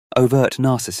Overt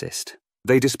narcissist.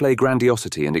 They display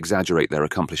grandiosity and exaggerate their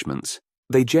accomplishments.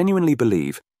 They genuinely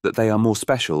believe that they are more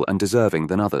special and deserving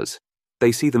than others.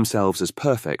 They see themselves as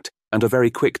perfect and are very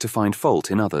quick to find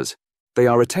fault in others. They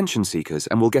are attention seekers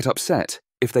and will get upset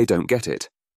if they don't get it.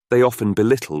 They often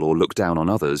belittle or look down on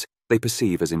others they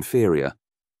perceive as inferior.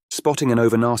 Spotting an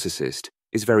over-narcissist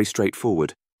is very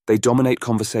straightforward. They dominate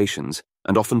conversations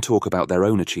and often talk about their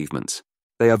own achievements.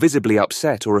 They are visibly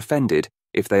upset or offended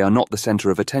if they are not the center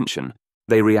of attention.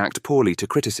 They react poorly to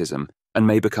criticism and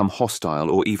may become hostile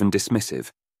or even dismissive.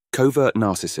 Covert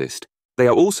narcissist. They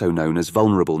are also known as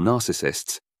vulnerable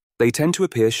narcissists. They tend to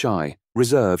appear shy,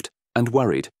 reserved, and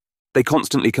worried. They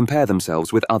constantly compare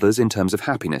themselves with others in terms of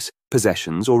happiness,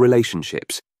 possessions, or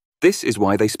relationships. This is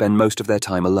why they spend most of their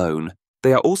time alone.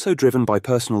 They are also driven by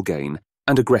personal gain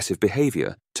and aggressive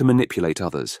behavior to manipulate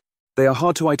others. They are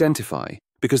hard to identify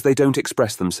because they don't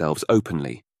express themselves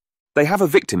openly. They have a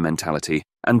victim mentality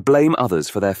and blame others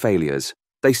for their failures.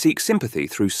 They seek sympathy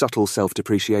through subtle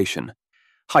self-depreciation.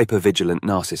 Hypervigilant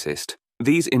narcissist.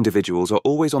 These individuals are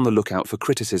always on the lookout for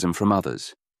criticism from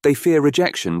others. They fear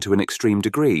rejection to an extreme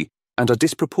degree and are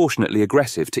disproportionately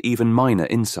aggressive to even minor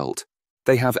insult.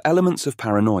 They have elements of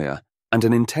paranoia and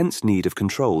an intense need of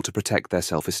control to protect their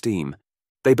self-esteem.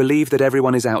 They believe that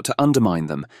everyone is out to undermine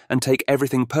them and take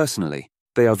everything personally.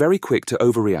 They are very quick to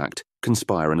overreact,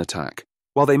 conspire, and attack.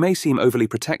 While they may seem overly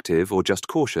protective or just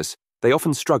cautious, they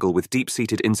often struggle with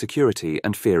deep-seated insecurity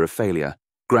and fear of failure.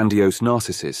 Grandiose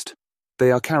narcissist.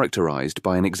 They are characterized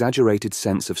by an exaggerated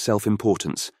sense of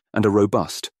self-importance and a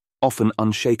robust, often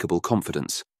unshakable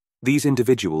confidence. These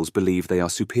individuals believe they are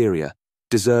superior,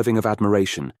 deserving of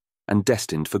admiration, and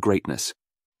destined for greatness.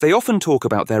 They often talk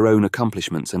about their own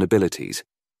accomplishments and abilities.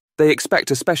 They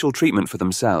expect a special treatment for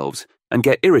themselves and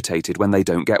get irritated when they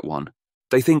don't get one.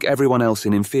 They think everyone else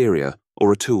is inferior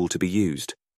or a tool to be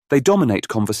used. They dominate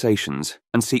conversations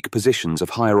and seek positions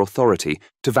of higher authority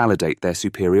to validate their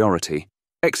superiority.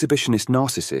 Exhibitionist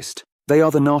narcissist. They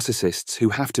are the narcissists who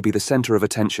have to be the center of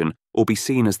attention or be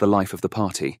seen as the life of the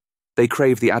party. They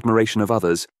crave the admiration of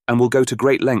others and will go to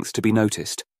great lengths to be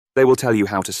noticed. They will tell you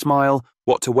how to smile,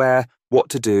 what to wear, what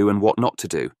to do, and what not to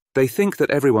do. They think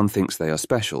that everyone thinks they are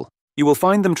special. You will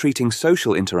find them treating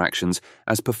social interactions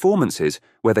as performances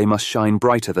where they must shine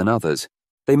brighter than others.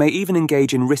 They may even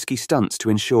engage in risky stunts to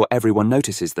ensure everyone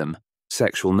notices them.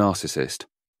 Sexual narcissist.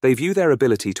 They view their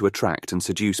ability to attract and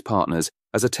seduce partners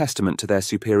as a testament to their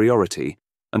superiority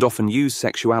and often use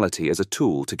sexuality as a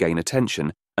tool to gain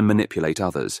attention and manipulate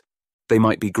others. They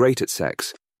might be great at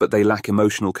sex, but they lack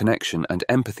emotional connection and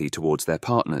empathy towards their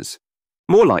partners.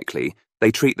 More likely,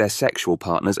 they treat their sexual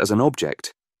partners as an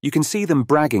object. You can see them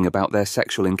bragging about their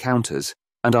sexual encounters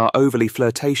and are overly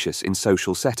flirtatious in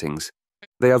social settings.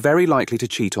 They are very likely to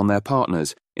cheat on their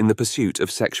partners in the pursuit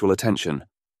of sexual attention.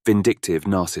 Vindictive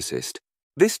narcissist.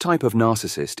 This type of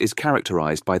narcissist is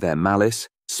characterized by their malice,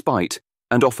 spite,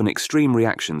 and often extreme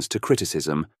reactions to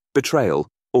criticism, betrayal,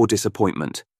 or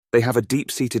disappointment. They have a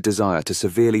deep-seated desire to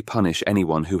severely punish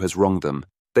anyone who has wronged them.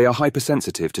 They are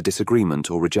hypersensitive to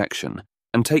disagreement or rejection,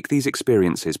 and take these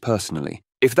experiences personally.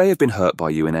 If they have been hurt by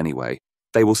you in any way,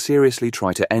 they will seriously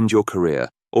try to end your career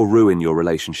or ruin your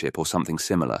relationship or something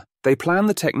similar. They plan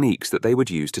the techniques that they would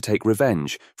use to take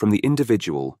revenge from the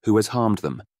individual who has harmed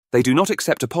them. They do not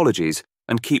accept apologies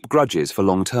and keep grudges for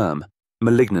long term.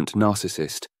 Malignant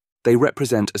narcissist. They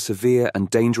represent a severe and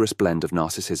dangerous blend of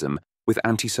narcissism with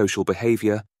antisocial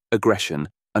behavior, aggression,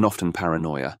 and often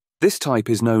paranoia. This type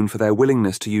is known for their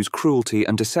willingness to use cruelty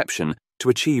and deception to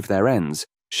achieve their ends,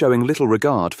 showing little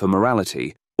regard for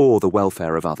morality or the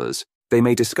welfare of others. They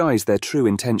may disguise their true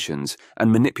intentions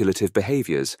and manipulative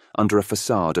behaviors under a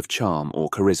facade of charm or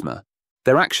charisma.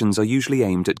 Their actions are usually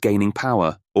aimed at gaining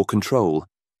power or control,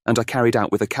 and are carried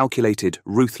out with a calculated,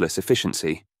 ruthless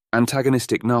efficiency.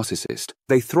 Antagonistic narcissist.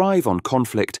 They thrive on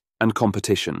conflict and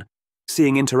competition,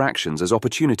 seeing interactions as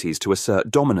opportunities to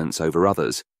assert dominance over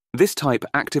others. This type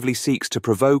actively seeks to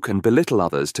provoke and belittle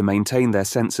others to maintain their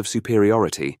sense of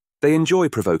superiority. They enjoy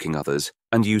provoking others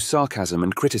and use sarcasm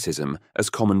and criticism as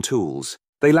common tools.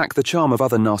 They lack the charm of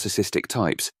other narcissistic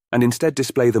types and instead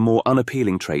display the more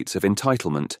unappealing traits of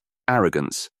entitlement,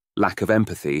 arrogance, lack of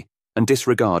empathy, and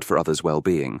disregard for others'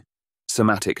 well-being.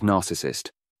 Somatic narcissist.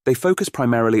 They focus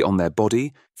primarily on their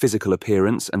body, physical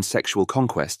appearance, and sexual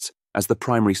conquests as the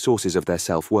primary sources of their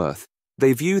self-worth.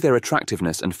 They view their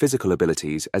attractiveness and physical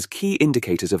abilities as key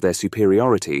indicators of their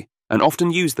superiority and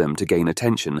often use them to gain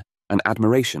attention and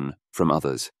admiration from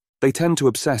others. They tend to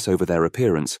obsess over their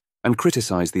appearance and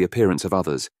criticize the appearance of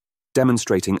others,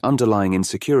 demonstrating underlying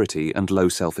insecurity and low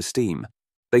self-esteem.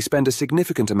 They spend a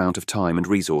significant amount of time and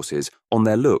resources on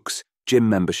their looks gym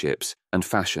memberships, and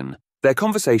fashion. Their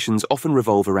conversations often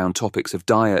revolve around topics of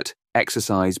diet,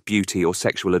 exercise, beauty, or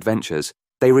sexual adventures.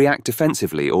 They react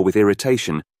defensively or with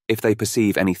irritation if they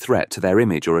perceive any threat to their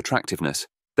image or attractiveness.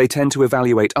 They tend to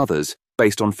evaluate others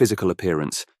based on physical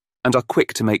appearance and are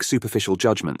quick to make superficial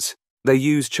judgments. They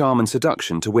use charm and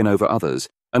seduction to win over others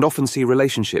and often see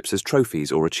relationships as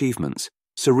trophies or achievements.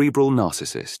 Cerebral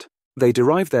narcissist. They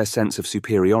derive their sense of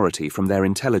superiority from their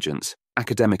intelligence,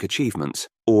 academic achievements,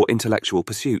 or intellectual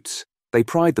pursuits. They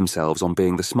pride themselves on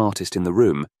being the smartest in the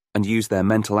room and use their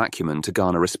mental acumen to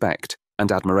garner respect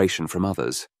and admiration from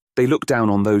others. They look down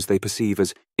on those they perceive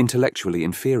as intellectually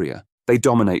inferior. They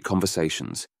dominate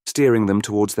conversations, steering them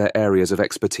towards their areas of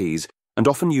expertise and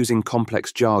often using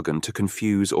complex jargon to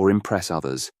confuse or impress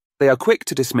others. They are quick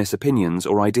to dismiss opinions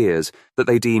or ideas that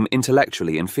they deem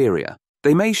intellectually inferior.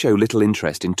 They may show little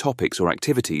interest in topics or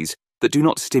activities that do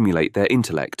not stimulate their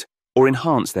intellect or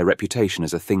enhance their reputation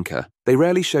as a thinker. They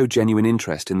rarely show genuine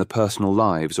interest in the personal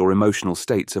lives or emotional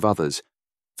states of others,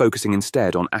 focusing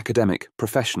instead on academic,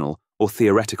 professional, or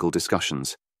theoretical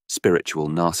discussions. Spiritual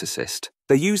narcissist.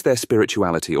 They use their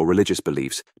spirituality or religious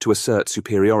beliefs to assert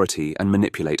superiority and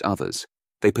manipulate others.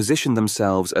 They position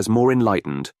themselves as more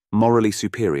enlightened, morally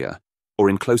superior, or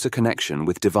in closer connection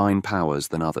with divine powers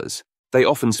than others. They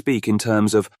often speak in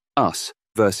terms of us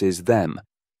versus them,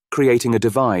 creating a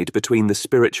divide between the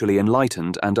spiritually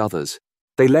enlightened and others.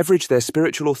 They leverage their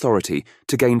spiritual authority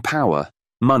to gain power,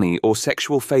 money, or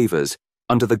sexual favors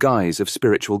under the guise of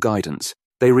spiritual guidance.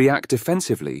 They react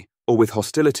defensively or with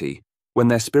hostility when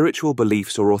their spiritual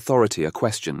beliefs or authority are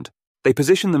questioned. They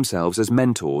position themselves as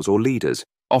mentors or leaders,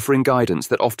 offering guidance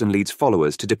that often leads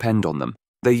followers to depend on them.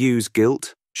 They use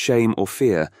guilt, shame, or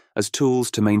fear as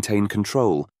tools to maintain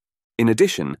control. In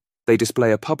addition, they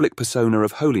display a public persona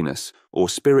of holiness or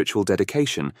spiritual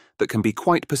dedication that can be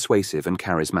quite persuasive and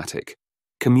charismatic.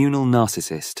 Communal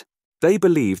narcissist. They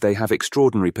believe they have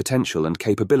extraordinary potential and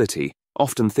capability,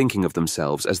 often thinking of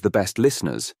themselves as the best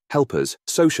listeners, helpers,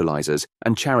 socializers,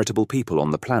 and charitable people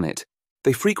on the planet.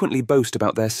 They frequently boast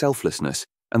about their selflessness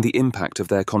and the impact of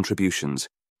their contributions.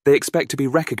 They expect to be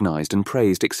recognized and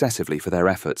praised excessively for their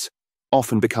efforts,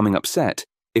 often becoming upset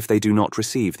if they do not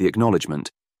receive the acknowledgement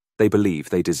they believe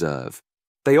they deserve.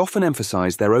 They often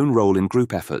emphasize their own role in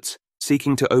group efforts,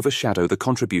 seeking to overshadow the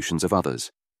contributions of others.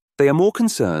 They are more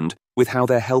concerned with how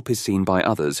their help is seen by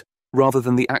others rather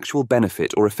than the actual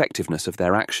benefit or effectiveness of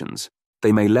their actions.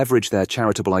 They may leverage their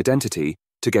charitable identity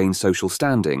to gain social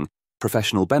standing,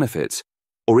 professional benefits,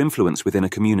 or influence within a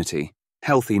community.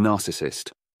 Healthy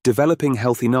narcissist. Developing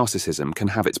healthy narcissism can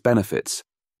have its benefits.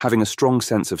 Having a strong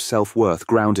sense of self-worth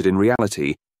grounded in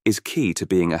reality is key to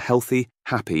being a healthy,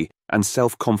 happy, and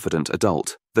self-confident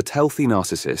adult. The healthy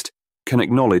narcissist can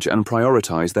acknowledge and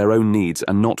prioritize their own needs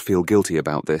and not feel guilty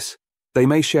about this. They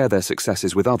may share their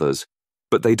successes with others,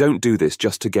 but they don't do this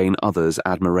just to gain others'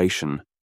 admiration.